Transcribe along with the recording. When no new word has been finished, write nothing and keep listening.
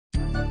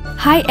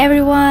Hi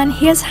everyone,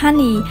 here's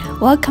Hanni.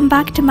 Welcome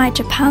back to my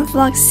Japan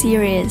vlog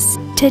series.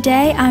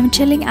 Today I'm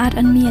chilling out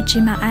on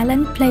Miyajima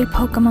Island, play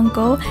Pokémon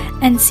GO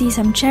and see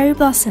some cherry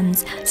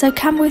blossoms. So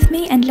come with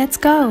me and let's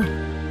go!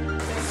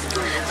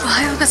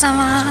 Ohayou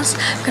gozaimasu.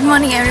 Good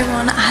morning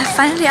everyone. I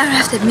finally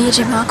arrived at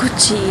Miyajima,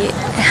 Kochi.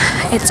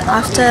 It's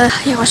after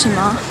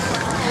Hiroshima.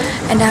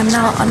 And I'm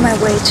now on my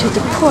way to the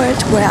port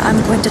where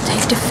I'm going to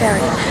take the ferry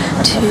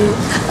to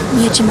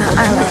Miyajima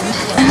Island.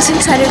 I'm so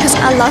excited because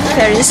I love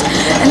ferries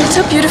and it's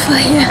so beautiful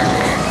here.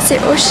 It's the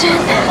ocean.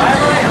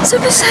 I'm so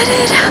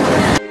excited!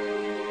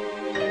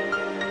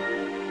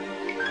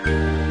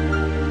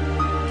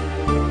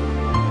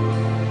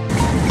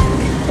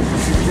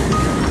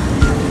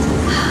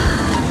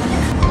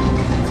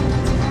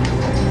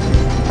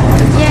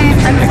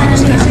 I'm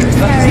finally on the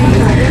ferry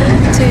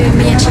to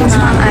Miyajima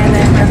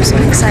Island. I'm so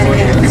excited.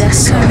 There's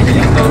so many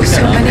people,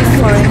 so many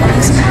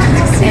foreigners,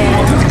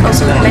 and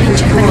also many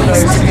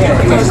Japanese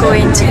who are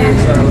going to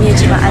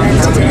Miyajima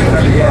Island today.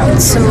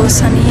 It's so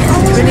sunny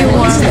and really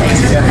warm.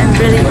 I'm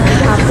really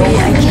happy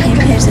I came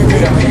here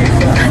today.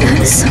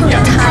 I'm so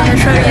tired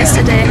from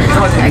yesterday.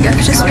 Like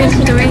I've just been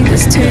doing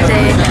this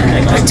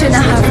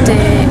 2.5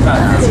 day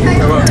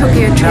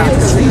Tokyo trip,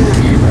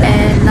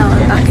 and now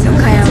I'm back in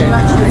Okayama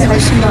with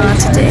Hiroshima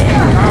today.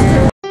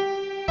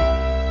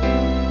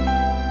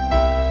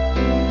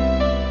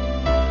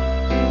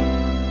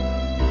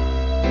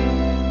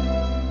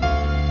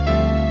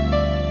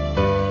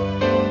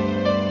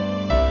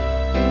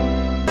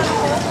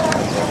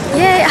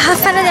 Yay, I have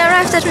finally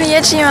arrived at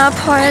Miyajima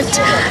port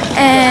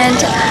and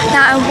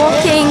now I'm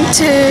walking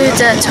to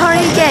the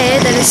Torii Gate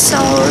that is so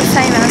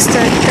famous,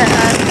 that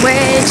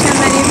way too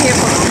many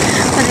people.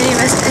 But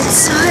anyways,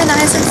 it's so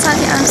nice and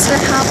sunny, I'm so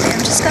happy.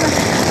 I'm just gonna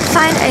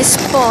find a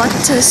spot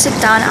to sit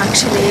down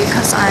actually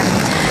because I'm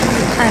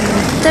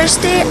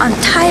thirsty, I'm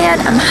tired,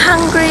 I'm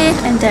hungry,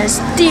 and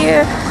there's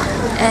deer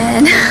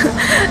and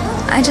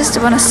I just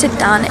want to sit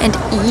down and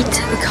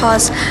eat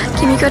because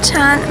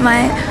Kimiko-chan,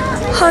 my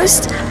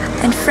host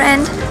and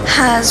friend,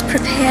 has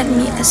prepared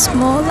me a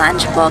small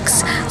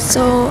lunchbox,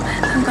 so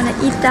I'm gonna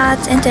eat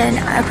that and then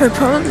I will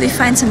probably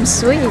find some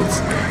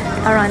sweets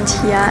around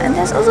here. And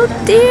there's also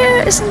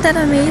deer, isn't that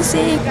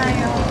amazing?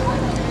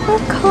 Oh,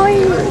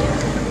 kawaii.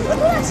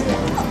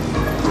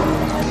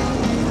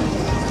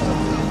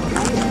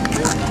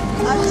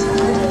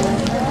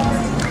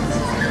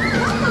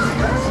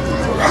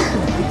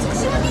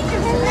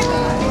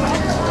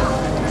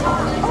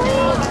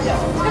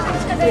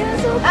 They're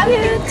so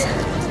cute.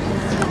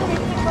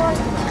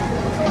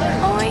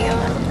 Oh my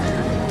god,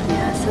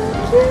 they're so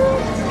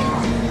cute.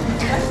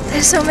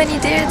 There's so many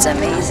deer, it's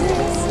amazing.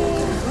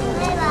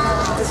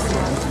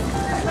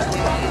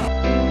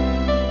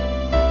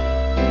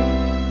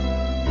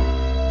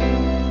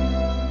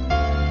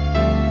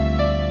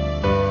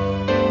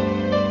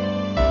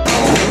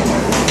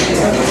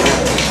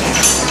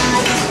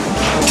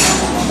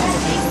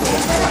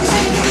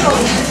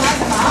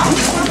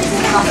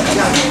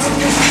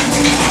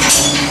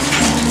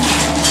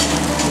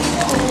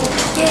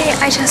 Yay,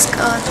 I just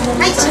got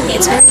mommy tea.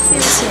 It's very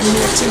famous here in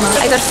Miyajima.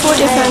 I got 4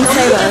 different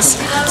flavors.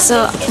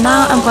 So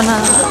now I'm gonna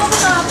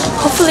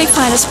hopefully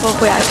find a spot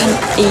where I can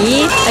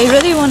eat. I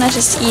really wanna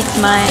just eat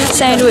my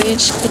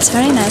sandwich. It's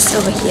very nice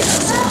over here.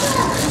 So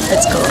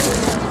let's go.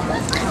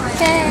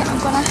 Okay, I'm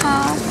gonna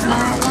have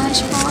my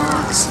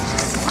lunchbox.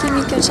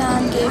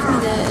 Kimiko-chan gave me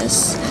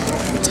this.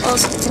 It's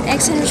an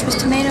egg sandwich with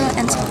tomato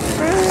and some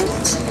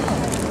fruit.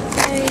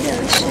 Very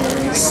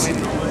delicious.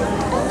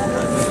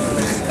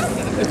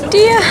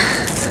 Dear!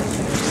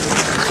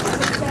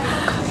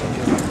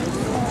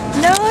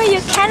 No,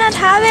 you cannot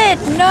have it!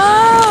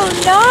 No!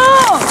 No!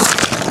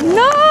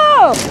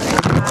 No!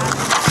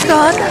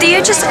 God,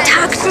 deer just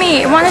attacked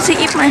me. It wanted to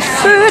eat my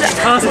food.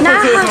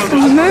 Now I have to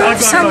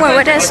move somewhere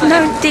where there's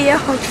no deer,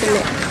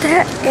 hopefully.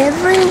 They're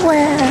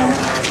everywhere.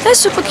 They're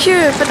super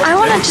cute, but I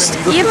want to just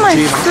eat my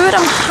food.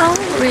 I'm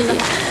hungry.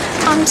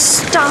 I'm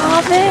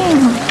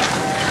starving.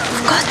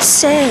 For God's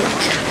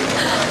sake.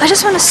 I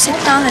just want to sit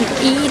down and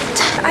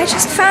eat. I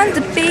just found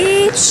the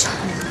beach.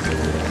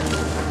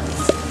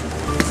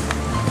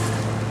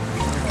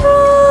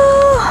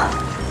 Oh.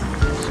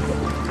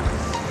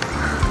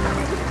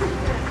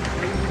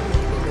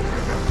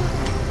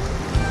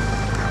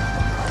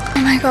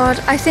 Oh my god,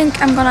 I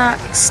think I'm gonna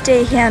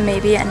stay here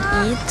maybe and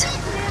eat.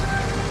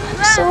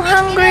 I'm so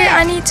hungry,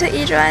 I need to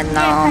eat right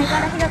now.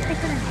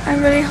 I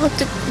really hope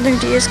the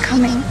deer is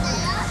coming.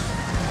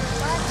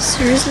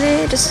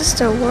 Seriously, this is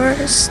the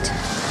worst.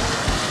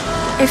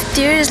 If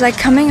deer is like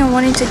coming and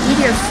wanting to eat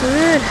your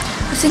food,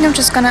 I think I'm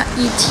just gonna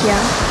eat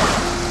here.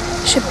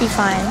 Should be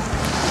fine.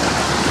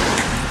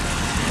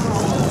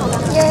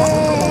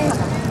 Yay!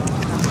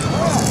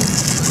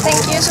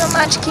 Thank you so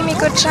much,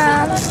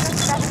 Kimiko-chan.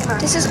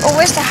 This is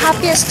always the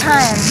happiest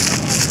time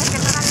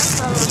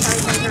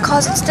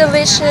because it's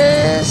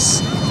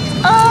delicious.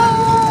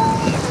 Oh,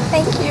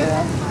 thank you.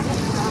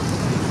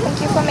 Thank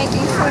you for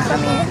making food for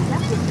me.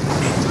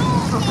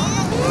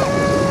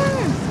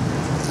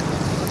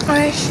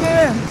 Alright,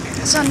 sure.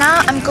 So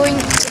now I'm going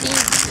to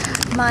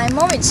eat my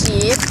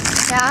momiji,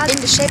 yeah, in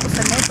the shape of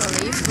a maple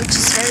leaf, which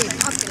is very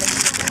popular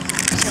here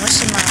in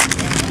Hiroshima and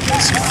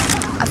Miyajima.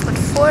 I've got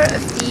 4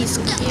 of these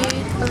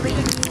cute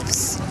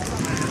leaves.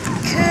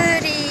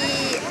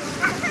 Curry,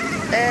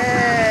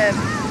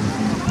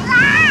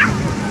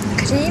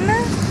 cream.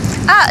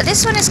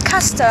 This one is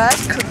custard.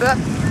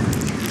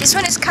 This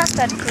one is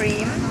custard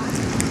cream.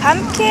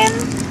 Pumpkin.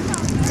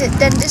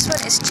 Then this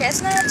one is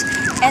chestnut,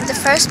 and the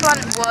first one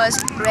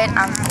was red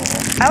anko.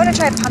 I want to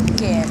try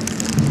pumpkin.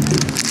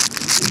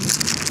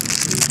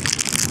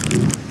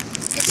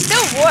 It's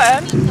still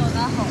warm.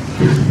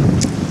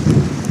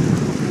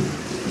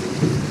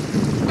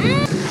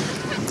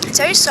 It's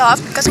very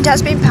soft because it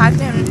has been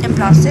packed in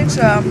plastic,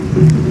 so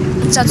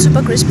it's not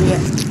super crispy.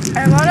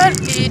 I want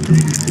to eat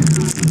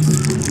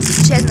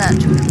chestnut.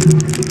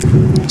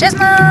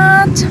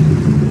 Chestnut!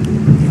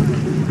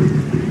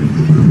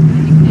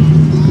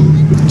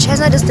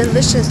 Chestnut is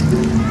delicious.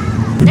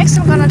 Next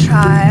I'm gonna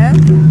try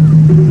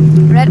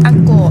red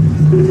anko.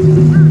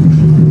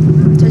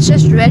 So it's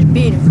just red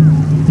bean.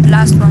 The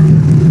last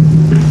one.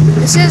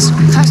 This is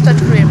custard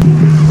cream.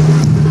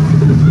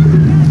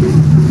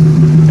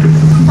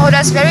 Oh,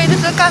 there's very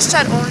little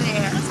custard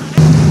only.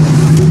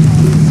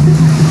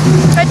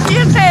 The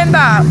deer came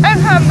back. I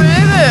can't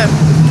believe it.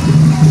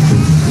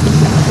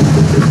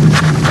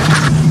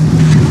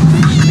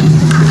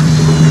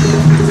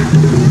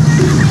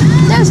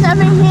 There's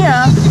nothing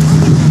here.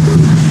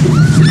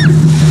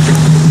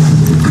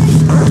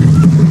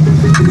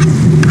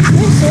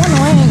 It's so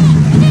annoying.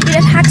 It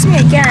attacks me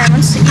again. It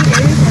wants to eat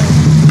everything.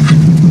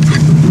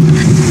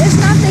 There's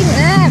nothing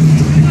left.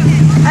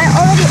 I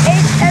already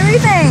ate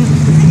everything.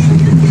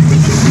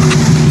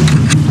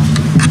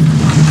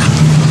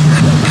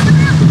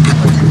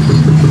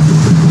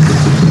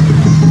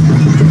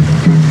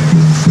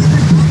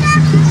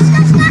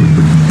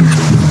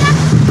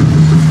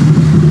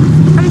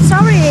 I'm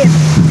sorry.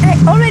 I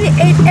already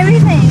ate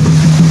everything.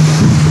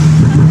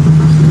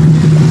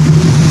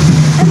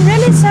 I'm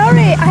really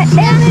sorry. I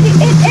already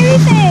ate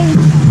everything.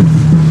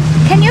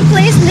 Can you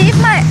please leave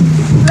my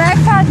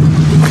backpack?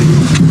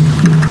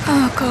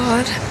 Oh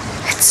god.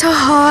 It's so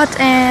hot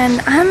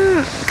and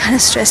I'm kind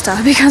of stressed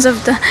out because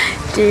of the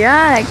deer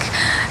like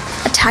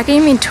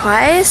attacking me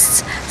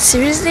twice.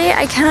 Seriously,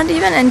 I cannot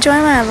even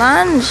enjoy my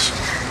lunch.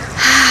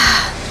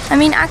 I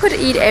mean, I could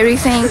eat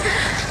everything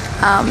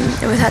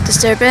without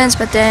disturbance,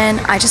 but then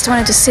I just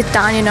wanted to sit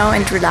down, you know,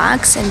 and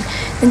relax, and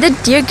then the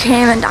deer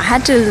came and I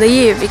had to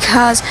leave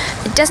because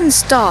it doesn't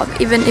stop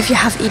even if you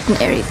have eaten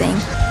everything.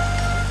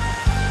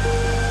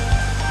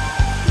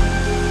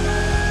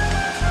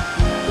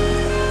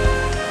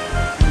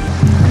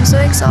 I'm so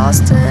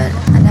exhausted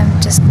and I'm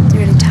just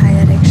really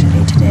tired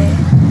actually today.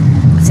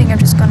 I think I'm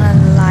just gonna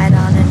lie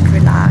down and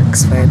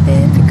relax for a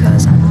bit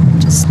because I'm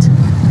just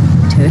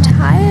too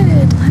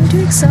tired. I'm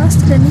too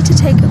exhausted. I need to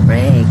take a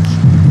break.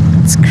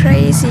 It's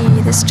crazy.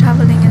 This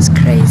traveling is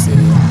crazy.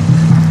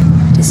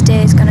 This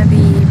day is gonna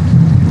be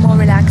more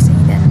relaxing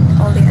than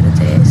all the other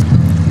days.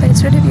 But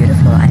it's really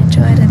beautiful. I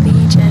enjoy the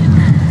beach and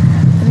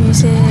the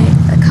music,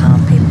 the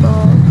calm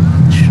people,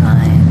 the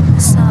shrine,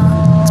 the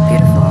sun. It's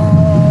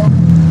beautiful.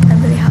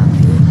 I'm really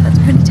happy, but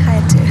really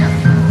tired too.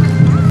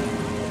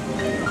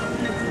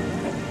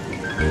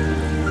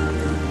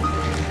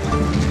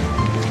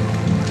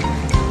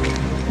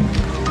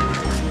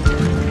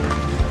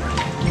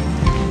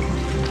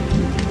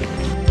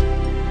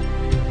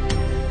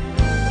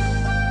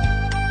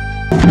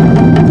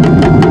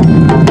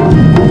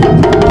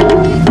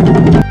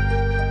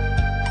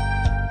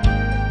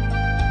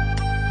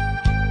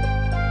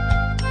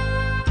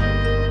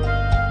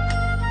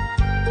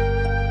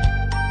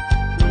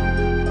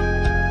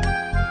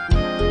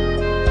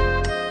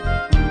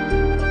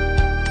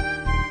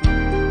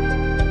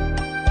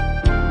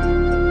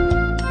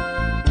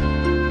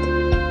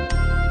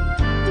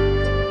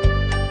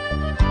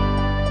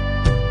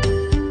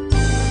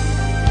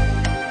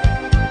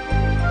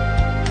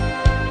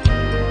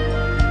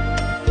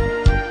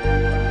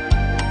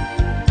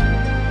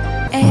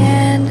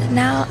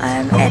 Now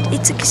I'm at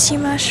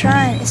Itsukishima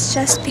Shrine. It's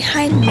just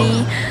behind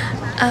me.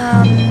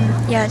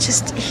 Yeah,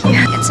 just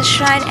here. It's a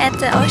shrine at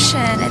the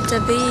ocean, at the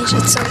beach.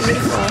 It's so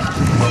beautiful.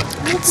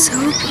 It's so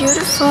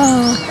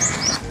beautiful.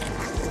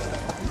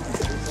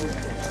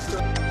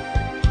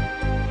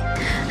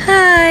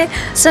 Hi.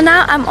 So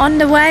now I'm on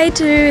the way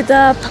to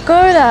the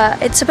pagoda.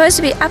 It's supposed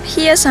to be up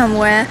here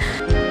somewhere.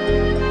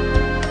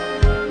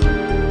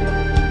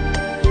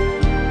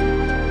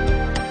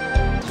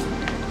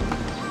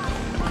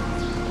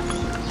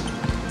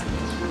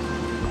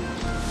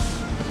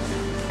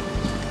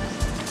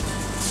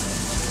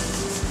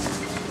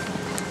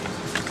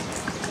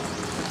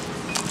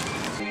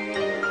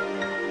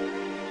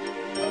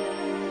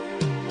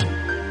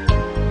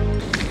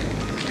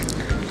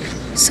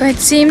 So it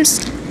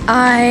seems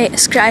I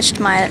scratched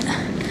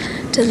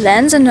the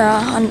lens on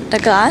the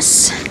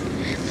glass.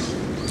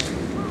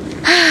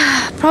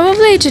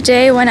 Probably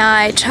today when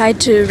I tried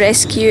to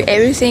rescue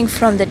everything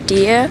from the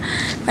deer,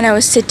 when I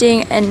was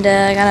sitting in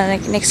the kind of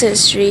like next to the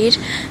street,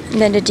 and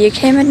then the deer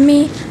came at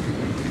me.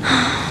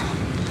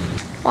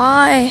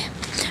 Why?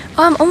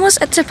 Oh, I'm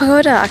almost at the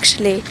pagoda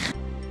actually.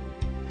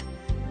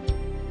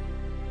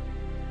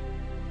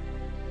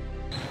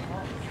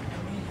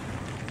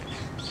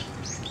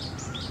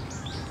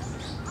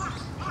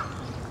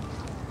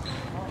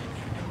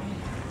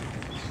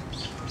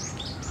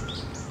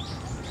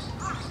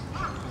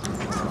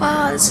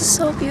 Wow, this is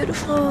so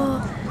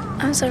beautiful.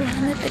 I'm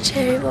surrounded by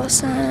cherry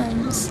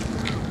blossoms.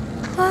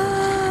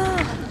 Wow.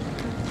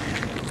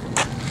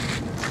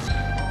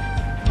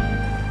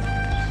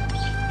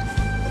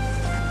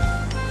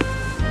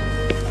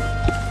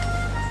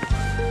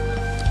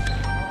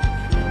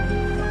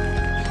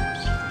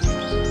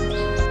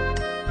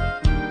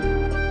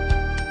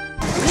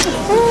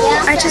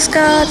 I just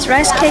got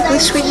rice cake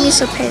with sweet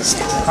miso paste.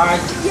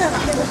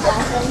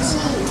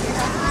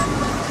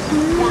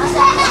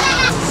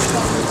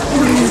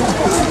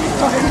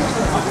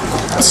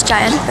 It's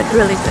giant but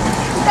really good.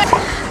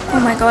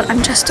 Oh my god,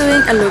 I'm just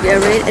doing a Lugia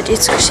raid at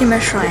Itsukushima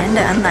Shrine.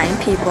 There are 9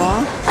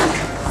 people,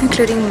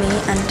 including me,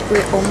 and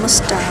we're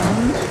almost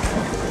done.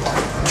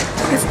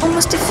 We've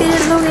almost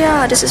defeated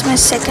Lugia. This is my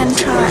second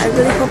try. I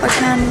really hope I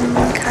can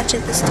catch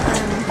it this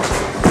time.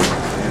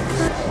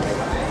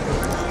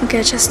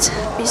 Okay,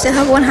 we still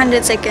have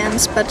 100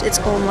 seconds, but it's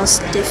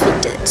almost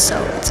defeated,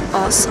 so it's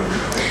awesome.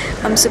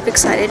 I'm super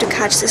excited to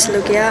catch this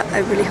Lugia. I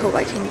really hope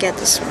I can get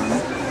this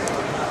one.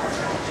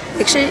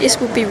 Actually, it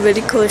would be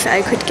really cool if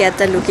I could get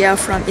the Lugia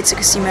from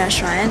Itsukushima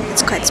Shrine.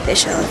 It's quite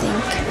special, I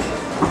think.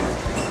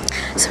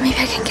 So maybe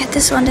I can get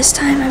this one this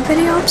time. I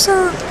really hope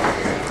so.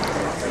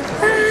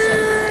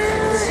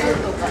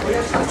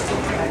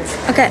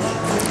 Okay,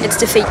 it's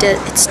defeated.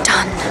 It's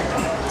done.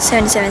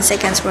 77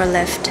 seconds were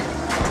left.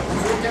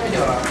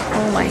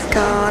 Oh my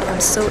god, I'm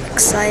so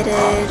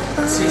excited.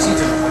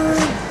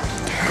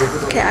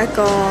 Okay, I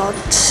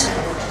got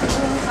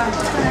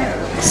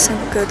some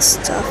good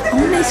stuff.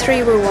 Only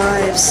 3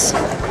 revives.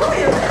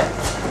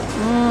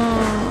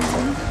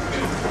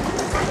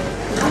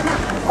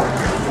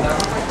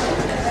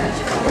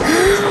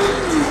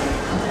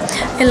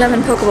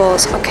 11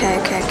 Pokeballs. Okay.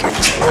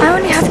 I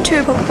only have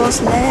 2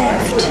 Pokeballs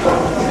left.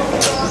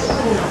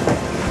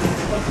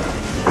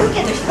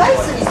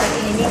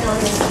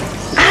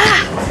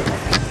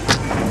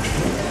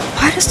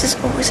 Why does this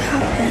always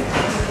happen?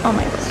 Oh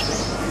my god.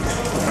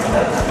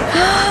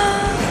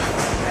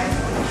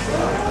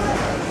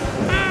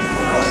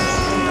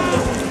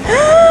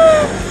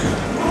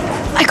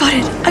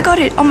 I got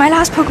it on my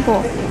last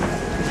Pokeball.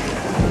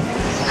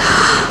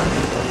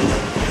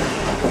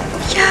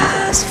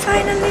 Yes,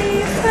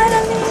 finally.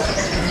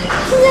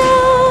 No.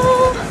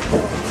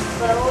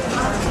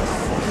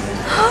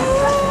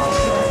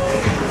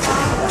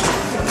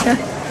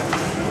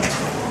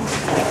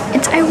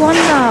 It's I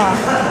wonder.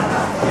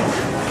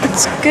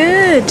 It's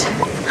good.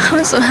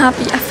 I'm so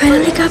happy. I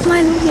finally got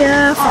my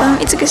Lugia from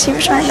Itsukushima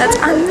Shrine. That's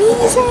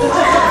amazing.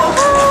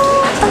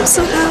 I'm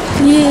so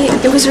happy.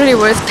 It was really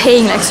worth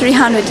paying like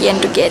 300 yen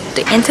to get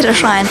into the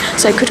shrine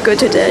so I could go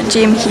to the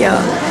gym here.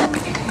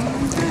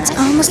 It's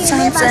almost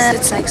sunset.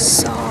 It's like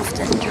soft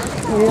and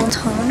warm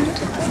toned.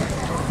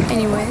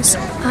 Anyways,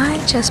 I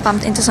just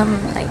bumped into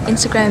some like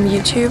Instagram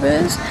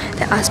YouTubers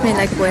that asked me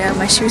like where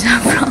my shoes are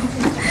from.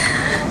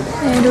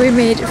 And we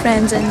made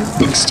friends and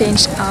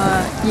exchanged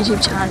our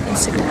YouTube channel and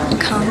Instagram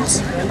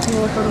accounts.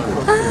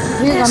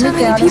 There's so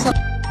many people.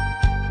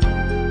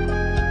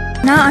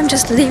 Now I'm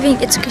just leaving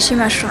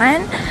Itsukushima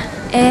Shrine,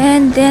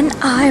 and then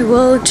I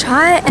will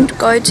try and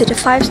go to the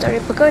 5-story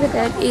pagoda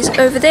that is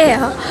over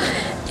there,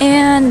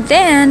 and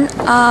then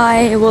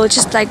I will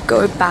just like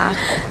go back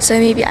so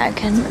maybe I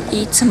can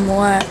eat some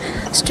more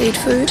street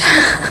food.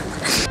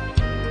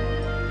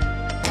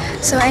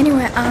 So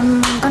anyway,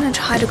 I'm gonna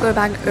try to go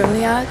back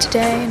earlier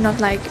today, not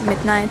like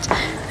midnight,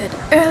 but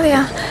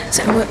earlier,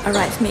 so I will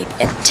arrive maybe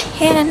at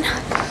 10.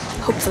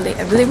 Hopefully.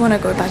 I really want to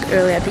go back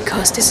earlier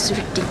because this is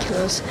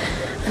ridiculous.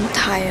 I'm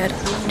tired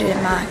to the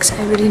max.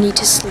 I really need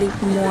to sleep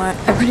more.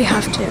 I really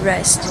have to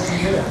rest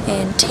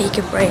and take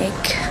a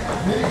break.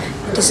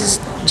 This is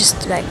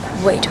just like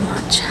way too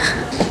much.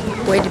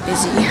 Way too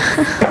busy.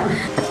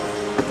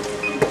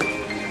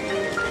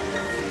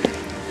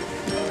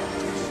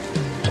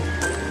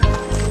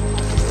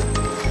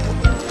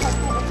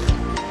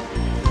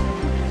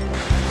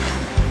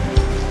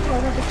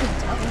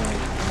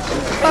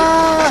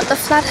 The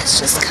flat has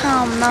just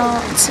come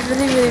now. It's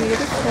really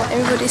beautiful.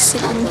 Everybody's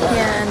sitting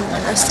here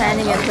and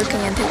standing and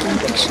looking and taking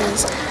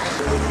pictures.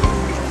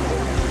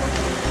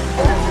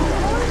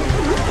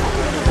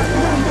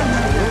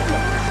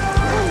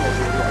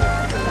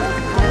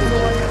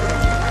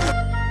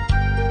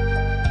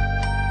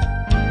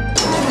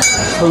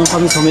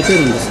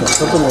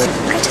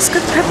 I just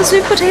got purple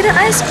sweet potato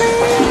ice cream.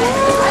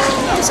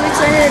 I'm so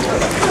excited.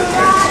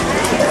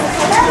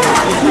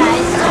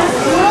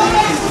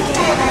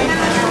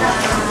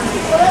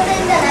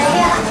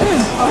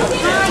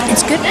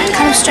 It's good and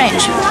kind of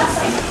strange.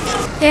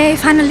 Yay,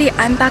 finally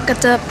I'm back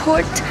at the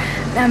port.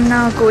 I'm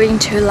now going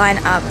to line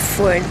up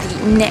for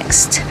the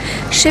next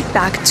ship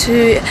back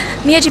to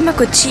Miyajima,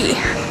 Kochi.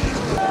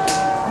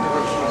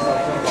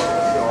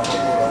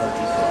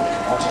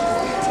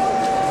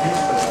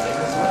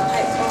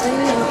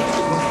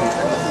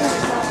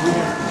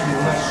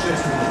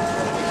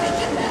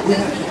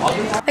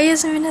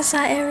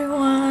 Ayasuminasai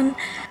everyone!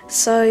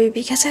 So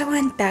because I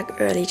went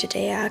back early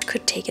today, I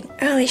could take an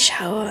early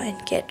shower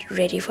and get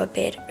ready for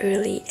bed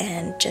early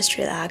and just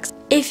relax.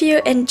 If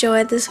you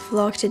enjoyed this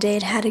vlog today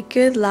and had a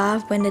good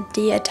laugh when the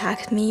deer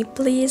attacked me,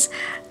 please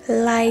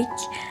like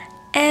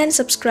and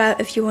subscribe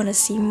if you want to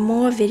see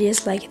more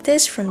videos like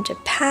this from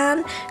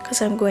Japan,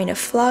 because I'm going to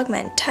vlog my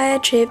entire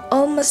trip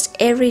almost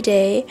every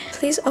day.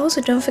 Please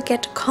also don't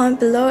forget to comment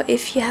below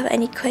if you have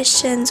any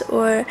questions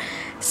or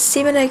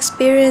similar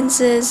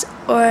experiences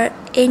or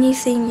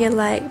anything you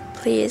like.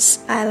 Please,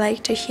 I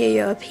like to hear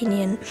your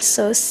opinion.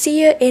 So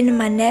see you in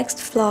my next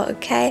vlog,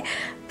 okay?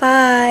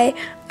 Bye!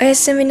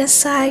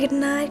 Oyasuminasai. Good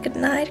night, good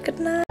night, good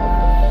night.